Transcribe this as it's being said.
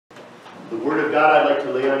The Word of God I'd like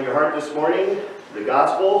to lay on your heart this morning, the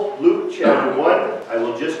Gospel, Luke chapter 1. I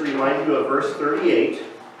will just remind you of verse 38.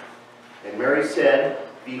 And Mary said,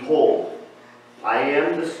 "Behold, I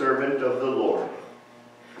am the servant of the Lord.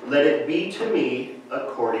 Let it be to me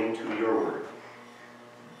according to your word."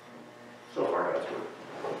 So far, God's word.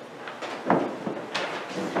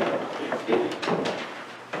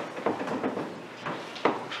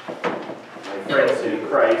 My friends in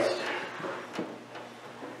Christ,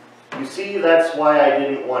 you see, that's why I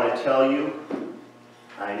didn't want to tell you.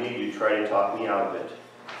 I knew you'd try to talk me out of it.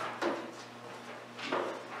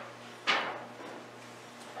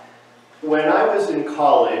 When I was in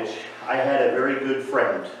college, I had a very good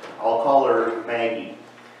friend. I'll call her Maggie.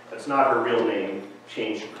 That's not her real name,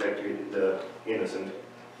 changed to protect the innocent.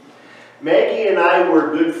 Maggie and I were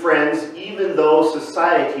good friends, even though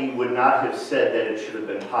society would not have said that it should have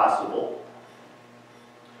been possible.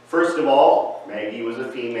 First of all, Maggie was a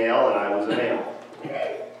female and I was a male.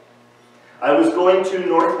 I was going to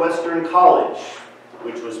Northwestern College,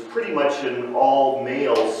 which was pretty much an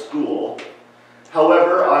all-male school.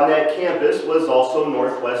 However, on that campus was also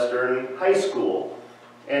Northwestern High School,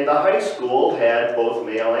 and the high school had both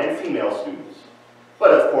male and female students.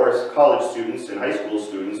 But of course, college students and high school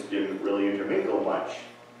students didn't really intermingle much.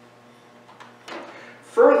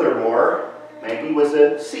 Furthermore, Maggie was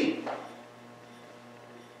a C.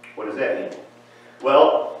 What does that mean?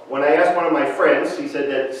 Well, when I asked one of my friends, he said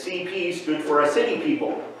that CP stood for a city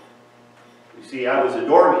people. You see, I was a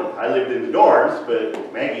dormie. I lived in the dorms,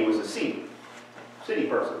 but Maggie was a C. City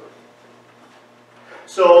person.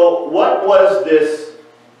 So what was this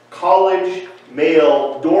college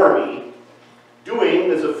male dormie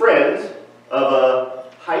doing as a friend of a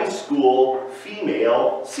high school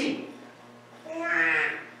female C?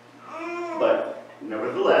 But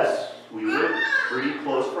nevertheless, we were pretty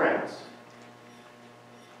close friends.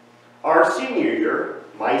 Our senior year,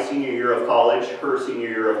 my senior year of college, her senior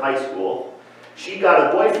year of high school, she got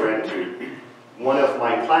a boyfriend, one of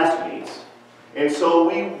my classmates. And so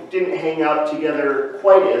we didn't hang out together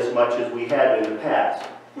quite as much as we had in the past.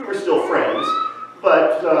 We were still friends,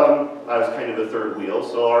 but I was kind of a third wheel,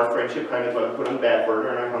 so our friendship kind of put on the back burner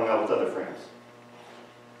and I hung out with other friends.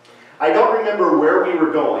 I don't remember where we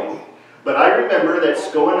were going, but I remember that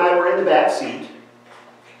Sko and I were in the back seat,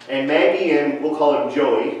 and Maggie and, we'll call him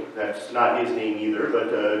Joey, that's not his name either, but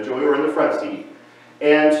Joey were in the front seat,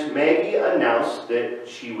 and Maggie announced that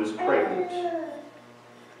she was pregnant.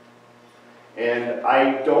 And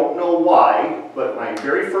I don't know why, but my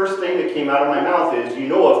very first thing that came out of my mouth is, you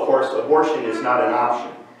know, of course, abortion is not an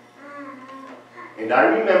option. And I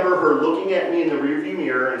remember her looking at me in the rearview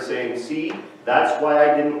mirror and saying, "See, that's why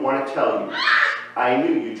I didn't want to tell you. I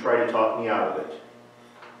knew you'd try to talk me out of it."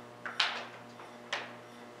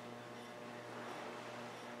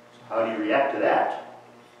 So how do you react to that?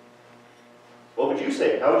 What would you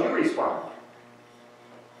say? How would you respond?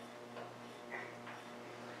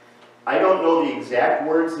 I don't know the exact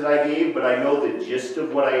words that I gave, but I know the gist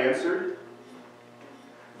of what I answered.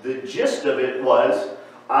 The gist of it was,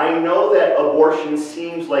 I know that abortion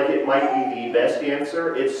seems like it might be the best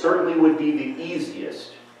answer. It certainly would be the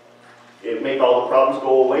easiest. It would make all the problems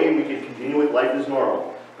go away and we could continue with life as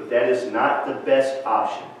normal. But that is not the best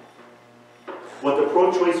option. What the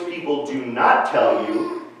pro-choice people do not tell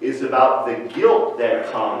you is about the guilt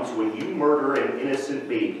that comes when you murder an innocent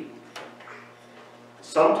baby.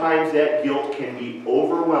 Sometimes that guilt can be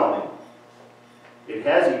overwhelming. It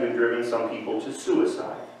has even driven some people to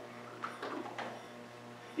suicide.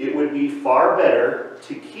 It would be far better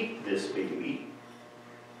to keep this baby,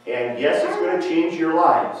 and yes, it's going to change your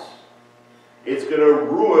lives. It's going to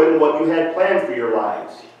ruin what you had planned for your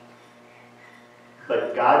lives.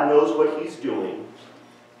 But God knows what He's doing.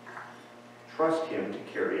 Trust Him to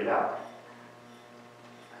carry it out.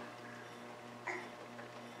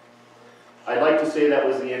 I'd like to say that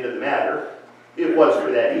was the end of the matter. It was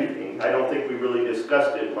for that evening. I don't think we really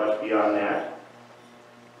discussed it much beyond that.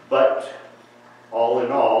 But all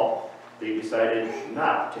in all, they decided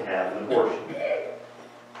not to have an abortion.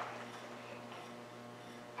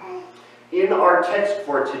 In our text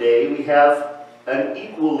for today, we have an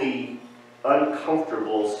equally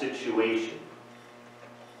uncomfortable situation.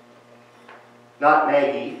 Not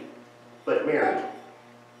Maggie, but Mary.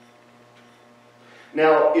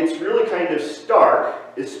 Now, it's really kind of stark,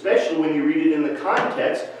 especially when you read it in the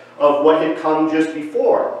context of what had come just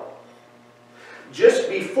before. Just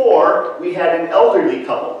before, we had an elderly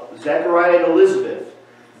couple, Zechariah and Elizabeth,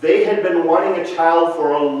 They had been wanting a child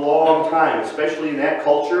for a long time, especially in that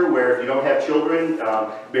culture where if you don't have children,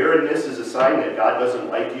 barrenness is a sign that God doesn't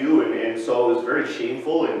like you, and so it was very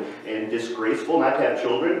shameful and disgraceful not to have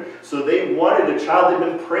children. So they wanted a child.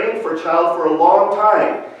 They'd been praying for a child for a long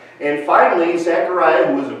time. And finally, Zechariah,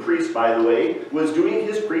 who was a priest, by the way, was doing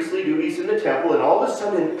his priestly duties in the temple, and all of a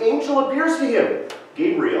sudden an angel appears to him,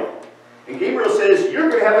 Gabriel. And Gabriel says, "You're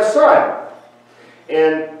going to have a son."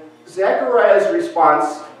 And Zechariah's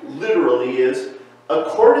response literally is,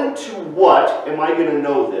 "According to what am I going to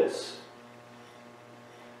know this?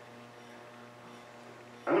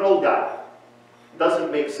 I'm an old guy.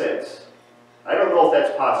 Doesn't make sense. I don't know if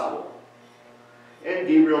that's possible." And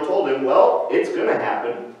Gabriel told him, "Well, it's going to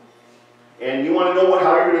happen. And you want to know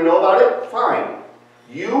how you're going to know about it? Fine.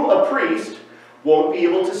 You, a priest, won't be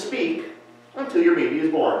able to speak until your baby is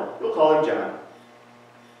born. You'll call him John."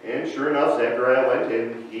 And sure enough, Zechariah went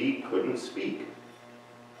and he couldn't speak.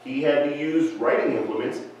 He had to use writing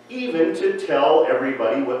implements even to tell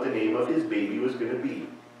everybody what the name of his baby was going to be.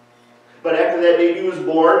 But after that baby was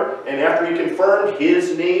born, and after he confirmed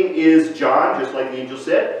his name is John, just like the angel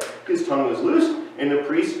said, his tongue was loosed, and the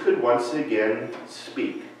priest could once again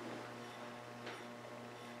speak.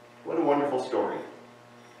 What a wonderful story.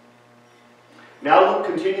 Now Luke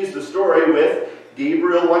continues the story with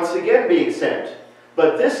Gabriel once again being sent.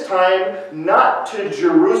 But this time not to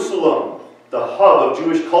Jerusalem, the hub of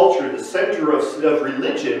Jewish culture, the center of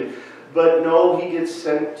religion, but no, he gets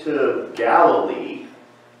sent to Galilee,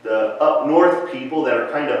 the up north people that are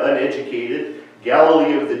kind of uneducated,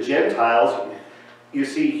 Galilee of the Gentiles. You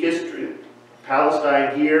see history,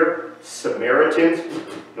 Palestine here, Samaritans,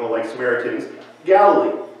 don't like Samaritans,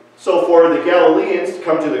 Galilee. So for the Galileans to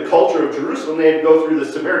come to the culture of Jerusalem, they had to go through the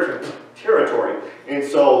Samaritan territory. And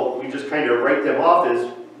so we just kind of write them off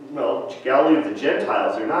as, well, Galilee of the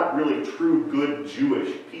Gentiles. They're not really true, good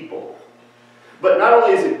Jewish people. But not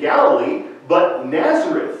only is it Galilee, but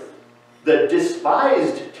Nazareth, the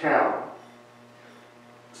despised town.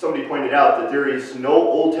 Somebody pointed out that there is no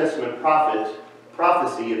Old Testament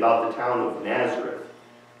prophecy about the town of Nazareth.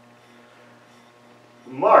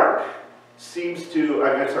 Mark seems to,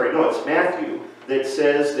 it's Matthew that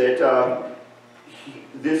says that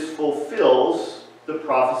this fulfills the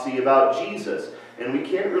prophecy about Jesus. And we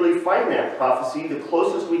can't really find that prophecy. The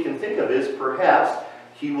closest we can think of is perhaps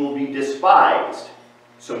he will be despised.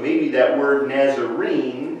 So maybe that word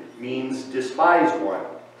Nazarene means despised one.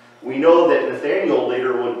 We know that Nathanael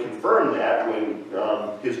later would confirm that when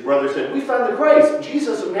his brother said, "We found the Christ,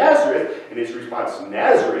 Jesus of Nazareth." And his response,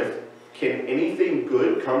 "Nazareth? Can anything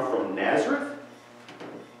good come from Nazareth?"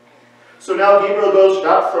 So now Gabriel goes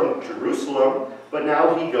not from Jerusalem, but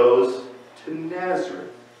now he goes to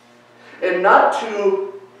Nazareth. And not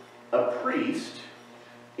to a priest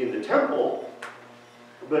in the temple,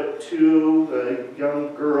 but to a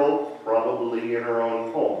young girl, probably in her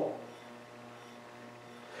own home.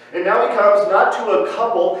 And now he comes not to a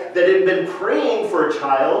couple that had been praying for a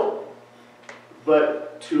child,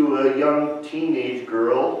 but to a young teenage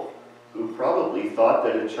girl who probably thought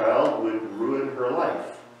that a child would ruin her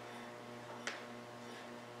life.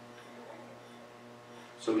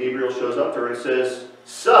 So Gabriel shows up to her and says,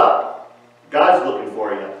 "Sup, God's looking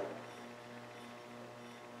for you."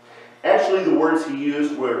 Actually, the words he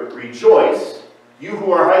used were, "Rejoice, you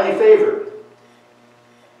who are highly favored."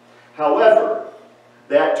 However,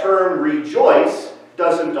 that term rejoice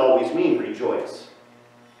doesn't always mean rejoice.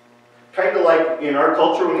 Kind of like in our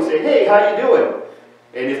culture when we say, "Hey, how you doing?"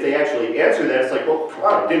 And if they actually answer that, it's like, "Well,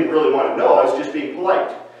 I didn't really want to know, I was just being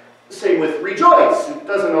polite." Same with rejoice. It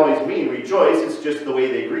doesn't always mean rejoice, it's just the way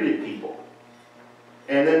they greeted people.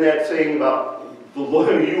 And then that saying about the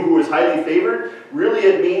Lord, you who is highly favored, really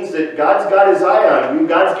it means that God's got his eye on you,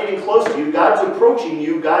 God's getting close to you, God's approaching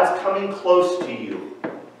you, God's coming close to you.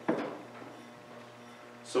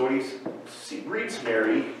 So when he greets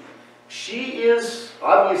Mary, she is,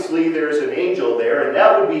 obviously there's an angel there, and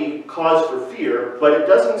that would be cause for fear, but it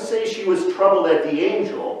doesn't say she was troubled at the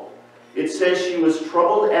angel. It says she was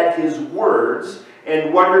troubled at his words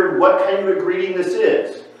and wondered what kind of a greeting this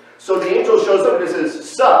is. So the angel shows up and says,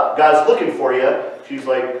 "Sup, God's looking for you." She's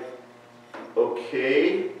like,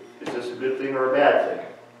 "Okay, is this a good thing or a bad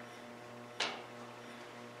thing?"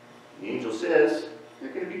 The angel says,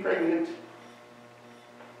 "You're going to be pregnant."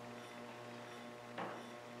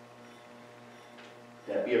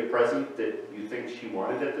 That be a present that you think she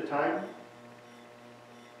wanted at the time?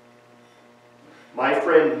 My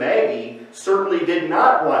friend Maggie certainly did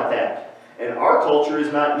not want that. And our culture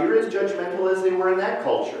is not near as judgmental as they were in that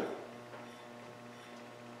culture.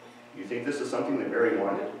 You think this is something that Mary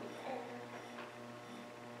wanted?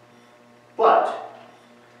 But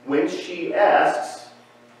when she asks,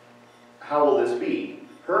 how will this be?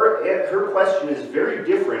 Her question is very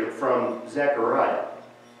different from Zechariah.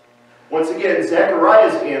 Once again,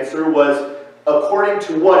 Zechariah's answer was, according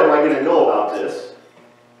to what am I going to know about this?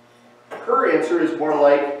 Her answer is more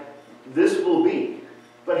like, this will be.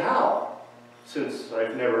 But how? Since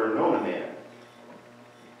I've never known a man.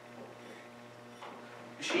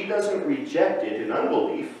 She doesn't reject it in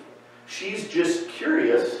unbelief. She's just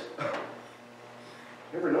curious.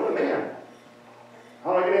 Never known a man.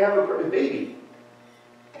 How am I going to have a baby?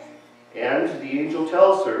 And the angel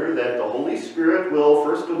tells her that the Holy Spirit will,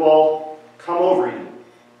 first of all, come over you.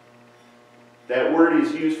 That word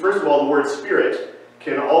is used, first of all, the word spirit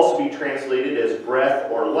can also be translated as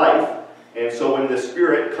breath or life. And so when the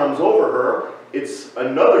Spirit comes over her, it's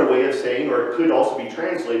another way of saying, or it could also be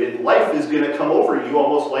translated, life is going to come over you,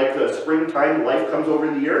 almost like the springtime life comes over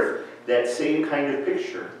the earth. That same kind of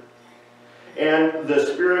picture. And the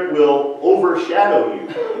Spirit will overshadow you.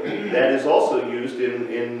 That is also used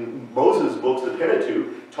in Moses' books, the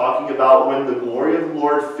Pentateuch, talking about when the glory of the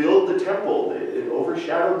Lord filled the temple. It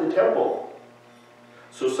overshadowed the temple.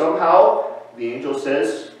 So somehow the angel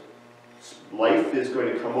says, life is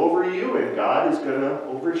going to come over you, and God is going to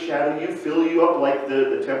overshadow you, fill you up like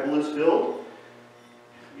the temple is filled.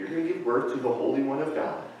 You're going to give birth to the Holy One of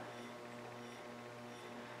God.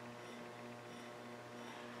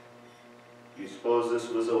 Do you suppose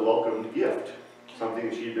this was a welcomed gift? Something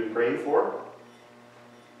that she'd been praying for?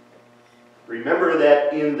 Remember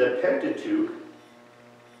that in the Pentateuch,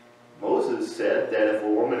 Moses said that if a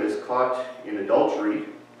woman is caught in adultery,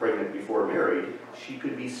 pregnant before married, she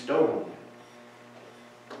could be stoned.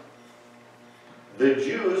 The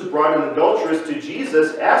Jews brought an adulteress to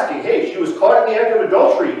Jesus asking, hey, she was caught in the act of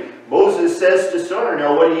adultery. Moses says to stone her.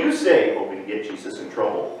 Now what do you say? Hoping to get Jesus in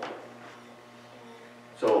trouble.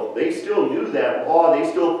 So they still knew that law. They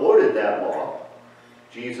still quoted that law.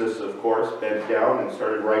 Jesus, of course, bent down and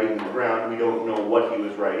started writing on the ground. We don't know what he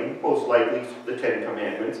was writing. Most likely the 10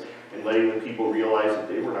 Commandments, and letting the people realize that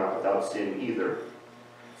they were not without sin either.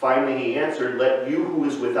 Finally he answered, let you who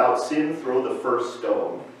is without sin throw the first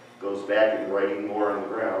stone. Goes back and writing more on the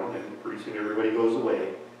ground, and pretty soon everybody goes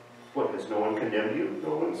away. What, has no one condemned you?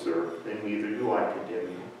 No one, sir. Then neither do I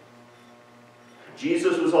condemn you.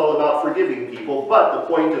 Jesus was all about forgiving people, but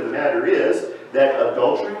the point of the matter is that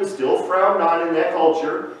adultery was still frowned on in that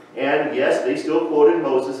culture, and yes, they still quoted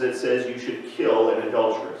Moses that says you should kill an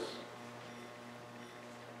adulteress.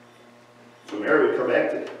 So Mary would come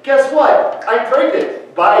back to, guess what? I'm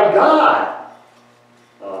pregnant by God.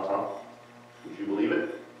 Uh-huh. Would you believe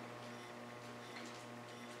it?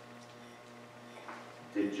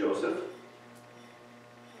 Did Joseph?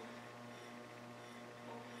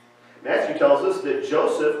 Matthew tells us that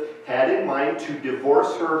Joseph had in mind to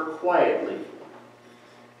divorce her quietly.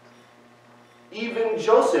 Even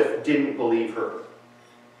Joseph didn't believe her.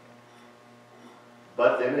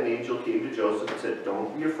 But then an angel came to Joseph and said,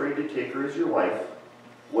 don't be afraid to take her as your wife.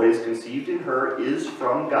 What is conceived in her is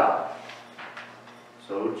from God.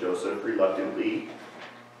 So Joseph reluctantly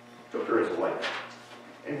took her as a wife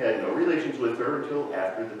and had no relations with her until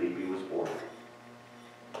after the baby was born.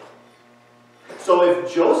 So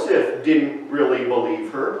if Joseph didn't really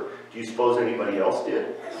believe her, do you suppose anybody else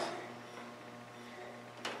did?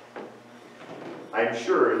 I'm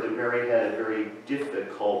sure that Mary had a very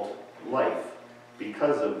difficult life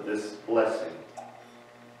because of this blessing.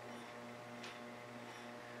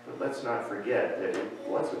 But let's not forget that it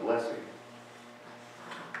was a blessing.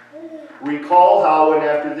 Recall how when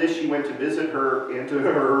after this she went to visit her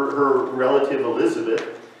relative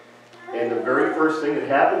Elizabeth, and the very first thing that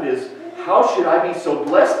happened is, how should I be so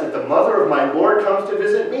blessed that the mother of my Lord comes to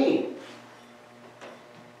visit me?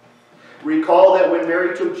 Recall that when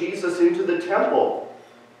Mary took Jesus into the temple,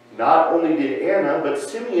 not only did Anna, but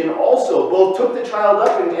Simeon also both took the child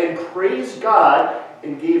up and praised God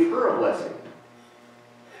and gave her a blessing.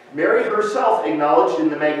 Mary herself acknowledged in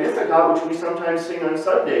the Magnificat, which we sometimes sing on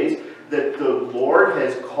Sundays, that the Lord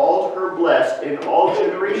has called her blessed, and all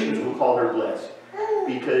generations will call her blessed,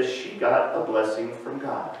 because she got a blessing from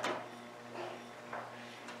God.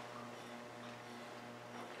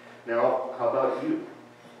 Now, how about you?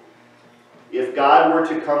 If God were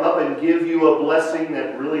to come up and give you a blessing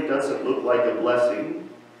that really doesn't look like a blessing,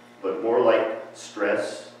 but more like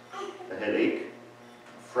stress, a headache,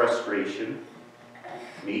 frustration,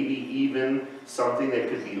 maybe even something that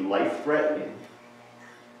could be life-threatening,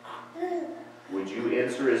 would you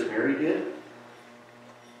answer as Mary did?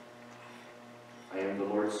 I am the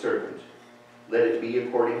Lord's servant. Let it be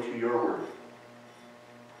according to your word.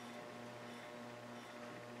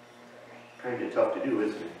 Kind of tough to do,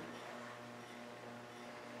 isn't it?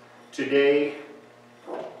 Today,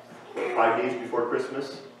 5 days before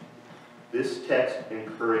Christmas, this text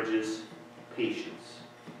encourages patience.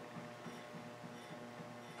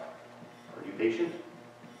 Are you patient?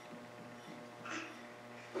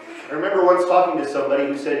 I remember once talking to somebody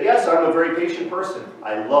who said, yes, I'm a very patient person.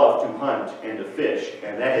 I love to hunt and to fish,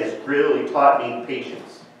 and that has really taught me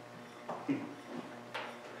patience.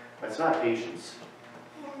 That's not patience.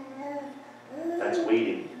 That's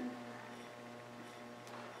waiting.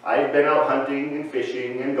 I've been out hunting and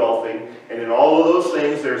fishing and golfing, and in all of those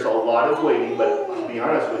things there's a lot of waiting, but to be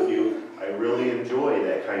honest with you, I really enjoy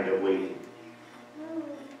that kind of waiting.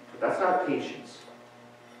 But that's not patience.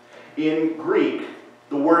 In Greek,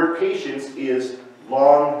 the word patience is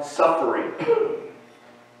long-suffering.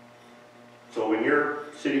 So when you're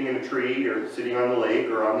sitting in a tree or sitting on the lake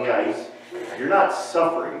or on the ice, you're not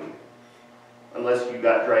suffering unless you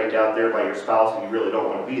got dragged out there by your spouse and you really don't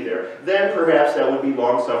want to be there. Then perhaps that would be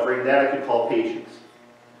long-suffering. That I could call patience.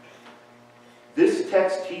 This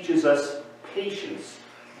text teaches us patience,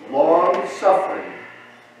 long-suffering,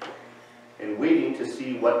 and waiting to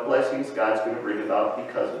see what blessings God's going to bring about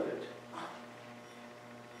because of it.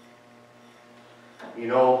 You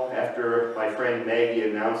know, after my friend Maggie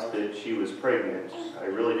announced that she was pregnant, I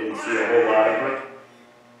really didn't see a whole lot of her.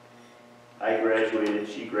 I graduated,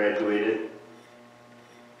 she graduated.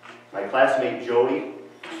 My classmate Joey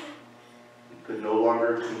could no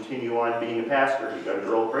longer continue on being a pastor. He got a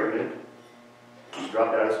girl pregnant. He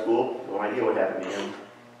dropped out of school. No idea what happened to him.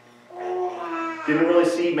 Didn't really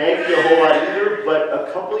see Maggie a whole lot either, but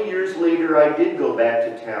a couple of years later I did go back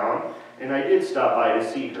to town and I did stop by to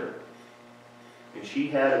see her. And she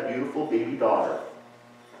had a beautiful baby daughter.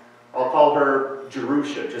 I'll call her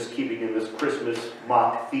Jerusha, just keeping in this Christmas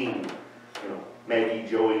mock theme. You know, Maggie,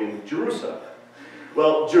 Joey, and Jerusha.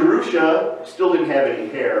 Well, Jerusha still didn't have any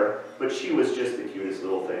hair, but she was just the cutest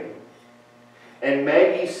little thing. And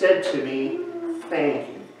Maggie said to me, thank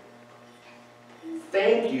you.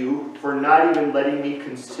 Thank you for not even letting me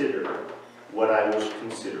consider what I was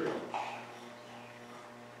considering.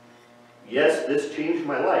 Yes, this changed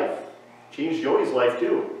my life. Changed Joey's life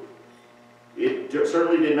too. It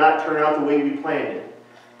certainly did not turn out the way we planned it,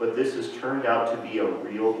 but this has turned out to be a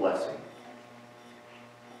real blessing.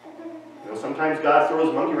 You know, sometimes God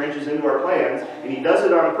throws monkey wrenches into our plans, and He does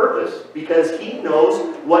it on purpose because He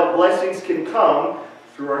knows what blessings can come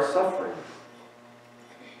through our suffering.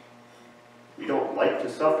 We don't like to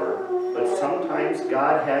suffer, but sometimes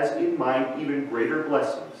God has in mind even greater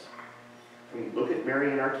blessings. I mean, look at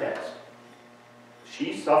Mary in our text.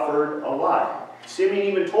 She suffered a lot. Simeon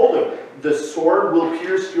even told him, the sword will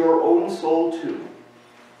pierce your own soul too.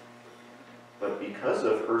 But because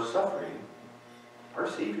of her suffering, our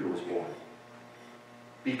Savior was born.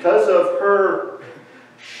 Because of her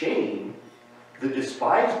shame, the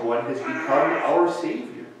despised one has become our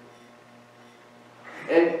Savior.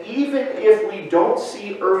 And even if we don't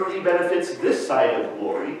see earthly benefits this side of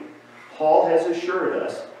glory, Paul has assured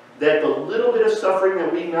us that the little bit of suffering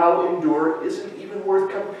that we now endure isn't even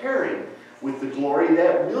worth comparing with the glory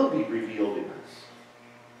that will be revealed in us.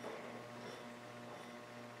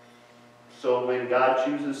 So when God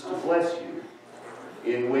chooses to bless you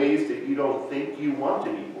in ways that you don't think you want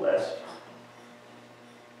to be blessed,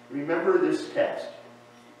 remember this text.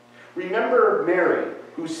 Remember Mary,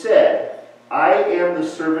 who said, I am the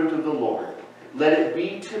servant of the Lord. Let it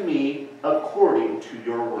be to me according to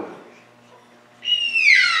your word.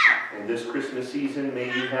 And this Christmas season, may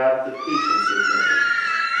you have the patience of Mary.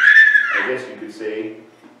 I guess you could say,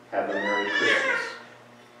 have a Merry Christmas.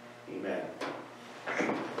 Amen.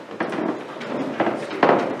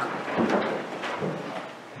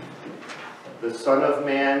 The Son of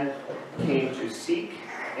Man came to seek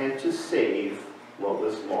and to save what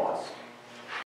was lost.